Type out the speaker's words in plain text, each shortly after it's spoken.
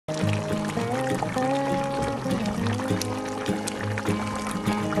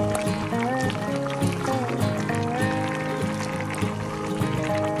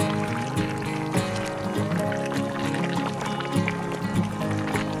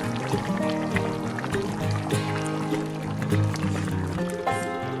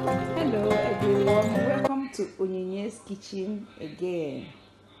Onyinye's kitchen again.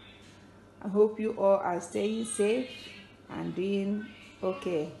 I hope you all are staying safe and doing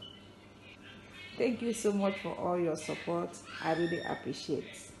okay. Thank you so much for all your support. I really appreciate.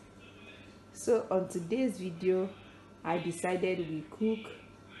 So on today's video, I decided we cook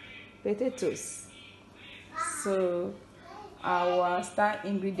potatoes. So our star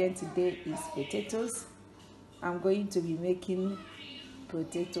ingredient today is potatoes. I'm going to be making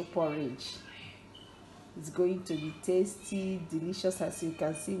potato porridge. It's going to be tasty, delicious. As you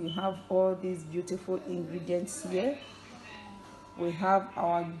can see, we have all these beautiful ingredients here. We have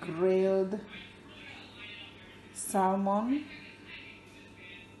our grilled salmon.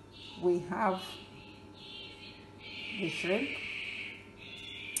 We have the shrimp.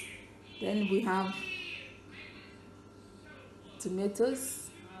 Then we have tomatoes.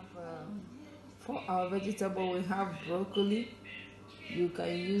 For our vegetable, we have broccoli. You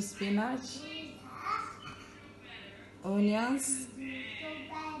can use spinach, onions,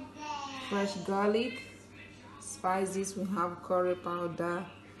 fresh garlic, spices. We have curry powder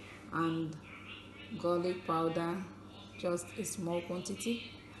and garlic powder, just a small quantity,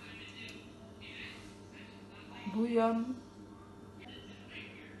 bouillon,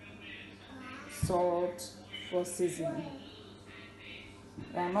 salt for seasoning.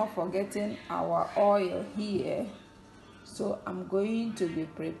 We are not forgetting our oil here. So I'm going to be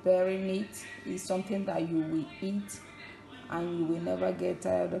preparing it. It's something that you will eat and you will never get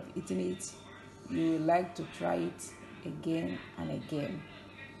tired of eating it. You will like to try it again and again.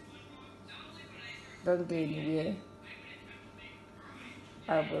 Don't go anywhere.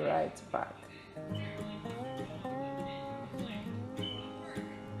 I'll be right back.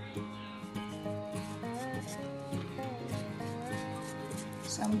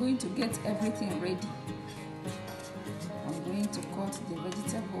 So I'm going to get everything ready. I'm going to cut the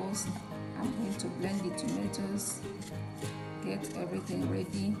vegetables. I'm going to blend the tomatoes, get everything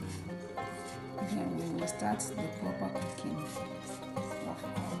ready. Then we will start the proper cooking of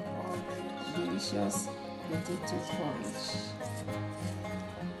our delicious potato porridge.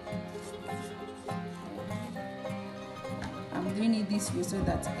 I'm doing it this way so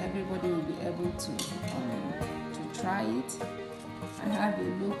that everybody will be able to try it. I have a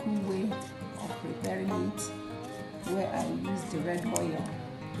local way of preparing it where I use the red oil,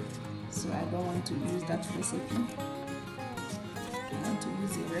 so I don't want to use that recipe. I want to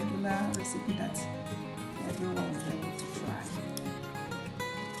use a regular recipe that everyone is able to try.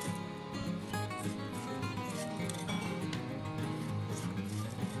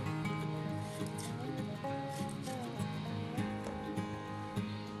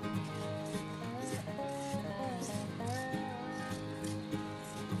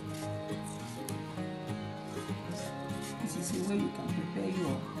 This is the way you can prepare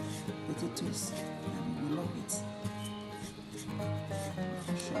your potatoes and you love it.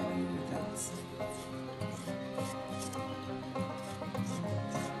 I'm showing you that.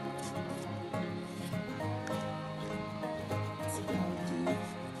 It's healthy,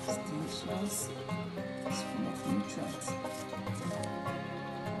 it's delicious, it's full of nutrients.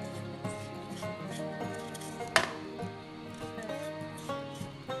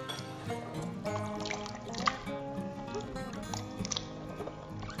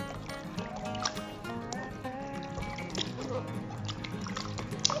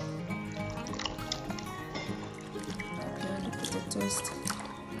 Toast,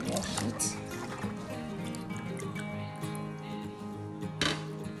 wash it.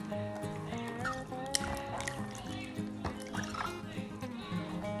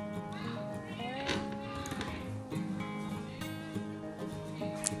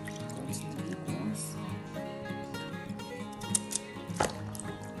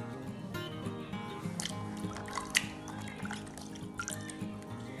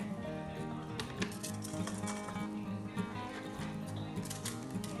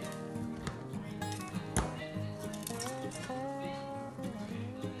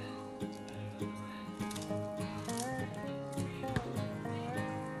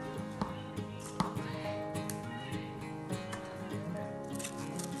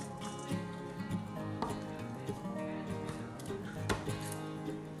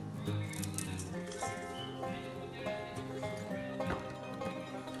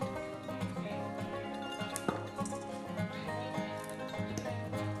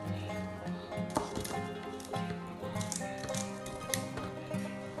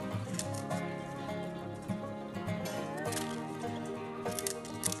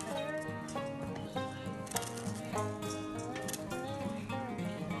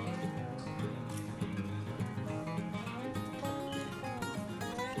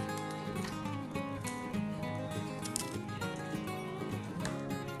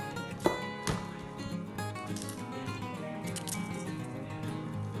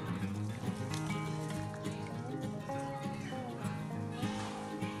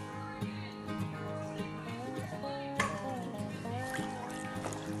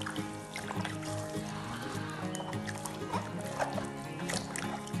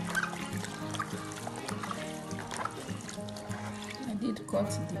 cut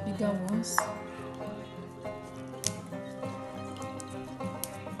the bigger ones.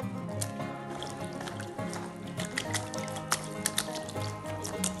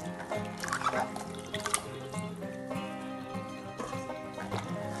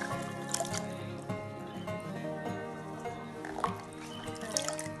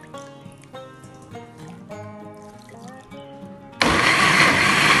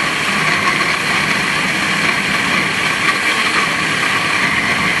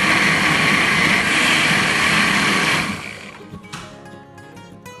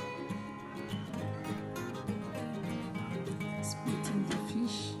 Splitting the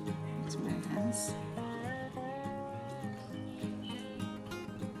fish with my hands.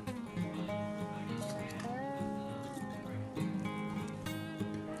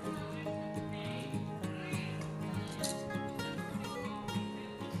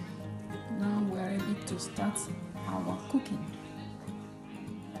 Now we are ready to start our cooking.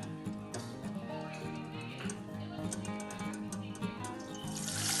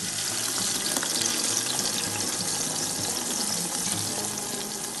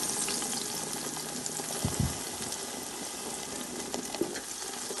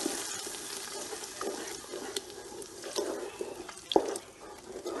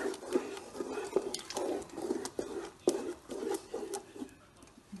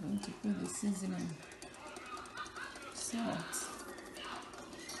 To put the seasoning, salt,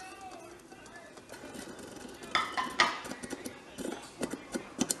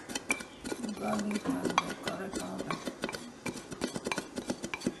 garlic and the curry powder.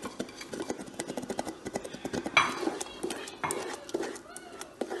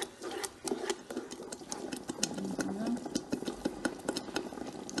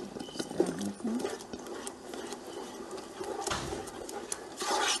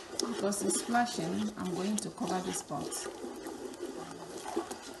 Because it's splashing, I'm going to cover this pot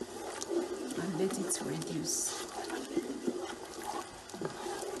and let it reduce.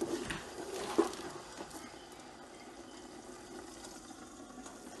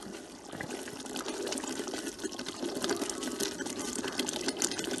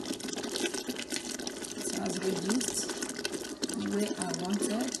 It has reduced the way I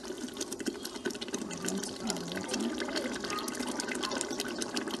wanted. I'm going to add water.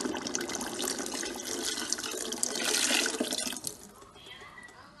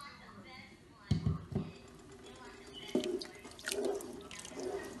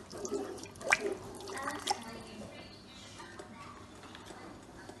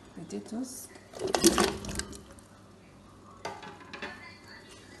 Potatoes.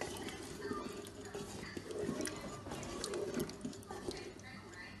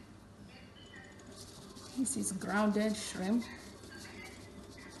 This is grounded shrimp,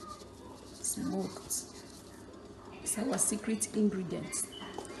 smoked. It's our secret ingredient.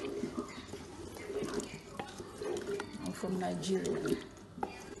 I'm from Nigeria.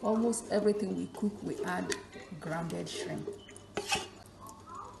 Almost everything we cook, we add grounded shrimp.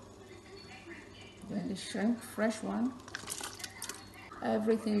 Then the shrimp, fresh one.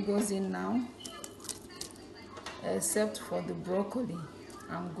 Everything goes in now, except for the broccoli.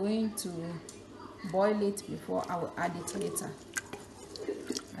 I'm going to boil it before I will add it later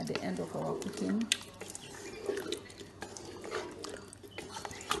at the end of our cooking.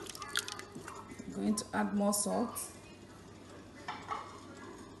 I'm going to add more salt.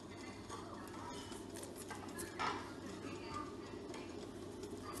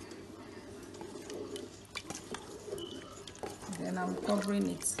 Then I'm covering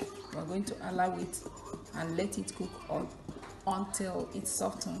it. We're going to allow it and let it cook until it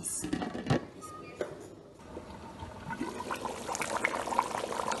softens.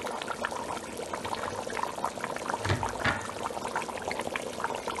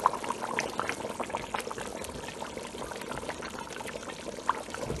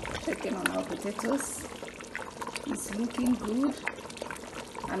 Checking on our potatoes. It's looking good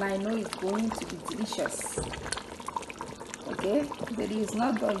and I know it's going to be delicious. Okay, but it is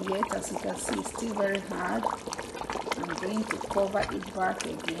not done yet. As you can see, it's still very hard. I'm going to cover it back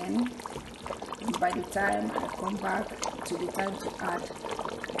again, and by the time I come back to the time to add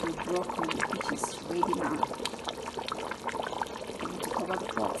the broccoli, which is ready now, I'm going to cover the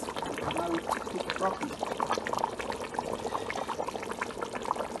pot and allow it to cook properly.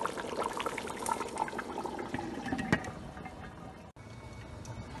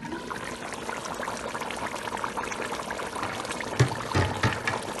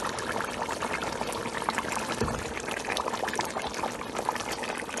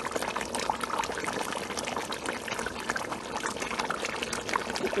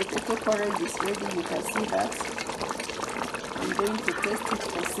 The potato porridge is ready, you can see that. I'm going to taste it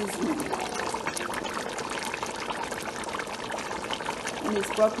for seasoning. When it's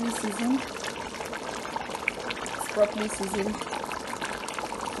properly seasoned,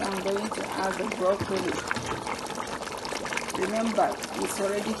 so I'm going to add the broccoli. Remember, it's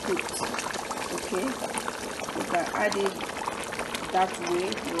already cooked, okay? You can add it that way,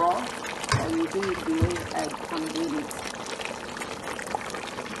 raw, or you do it the way I'm doing it.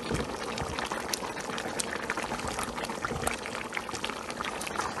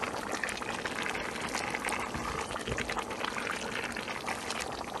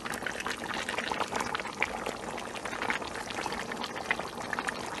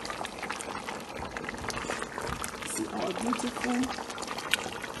 See our beautiful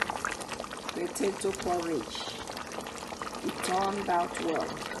potato porridge. It turned out well.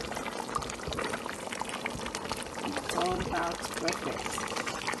 It turned out perfect.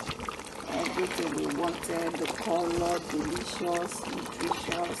 Everything we wanted, the color, delicious,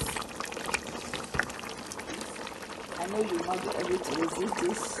 nutritious. I know you'll not be able to resist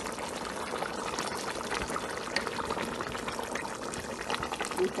this.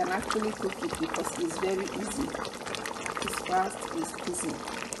 We can actually cook it because it's very easy. It's fast, it's easy.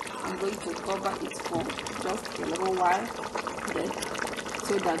 I'm going to cover it for just a little while, then,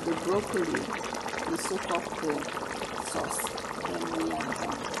 so that the broccoli will soak up the sauce. Then we are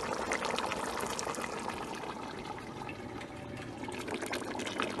done.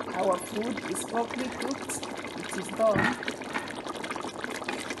 Our food is properly cooked. It is done.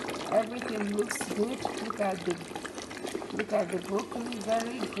 Everything looks good. Look at the broccoli,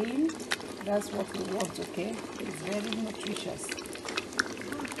 very green. That's what we want, okay? It's very nutritious.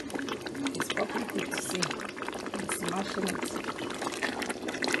 It's properly cooked, see? It's mashing it.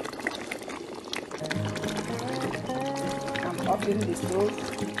 I'm opening the stove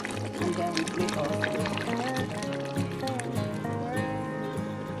and then we plate our food.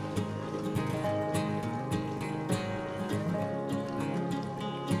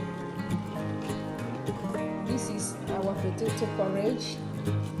 This is our potato porridge.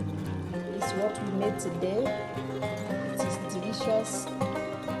 It's what we made today. It is delicious.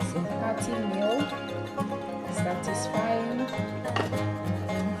 It's a hearty meal, satisfying,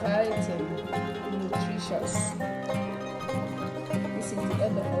 inviting, nutritious. This is the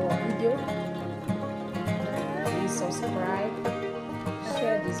end of our video. Please subscribe.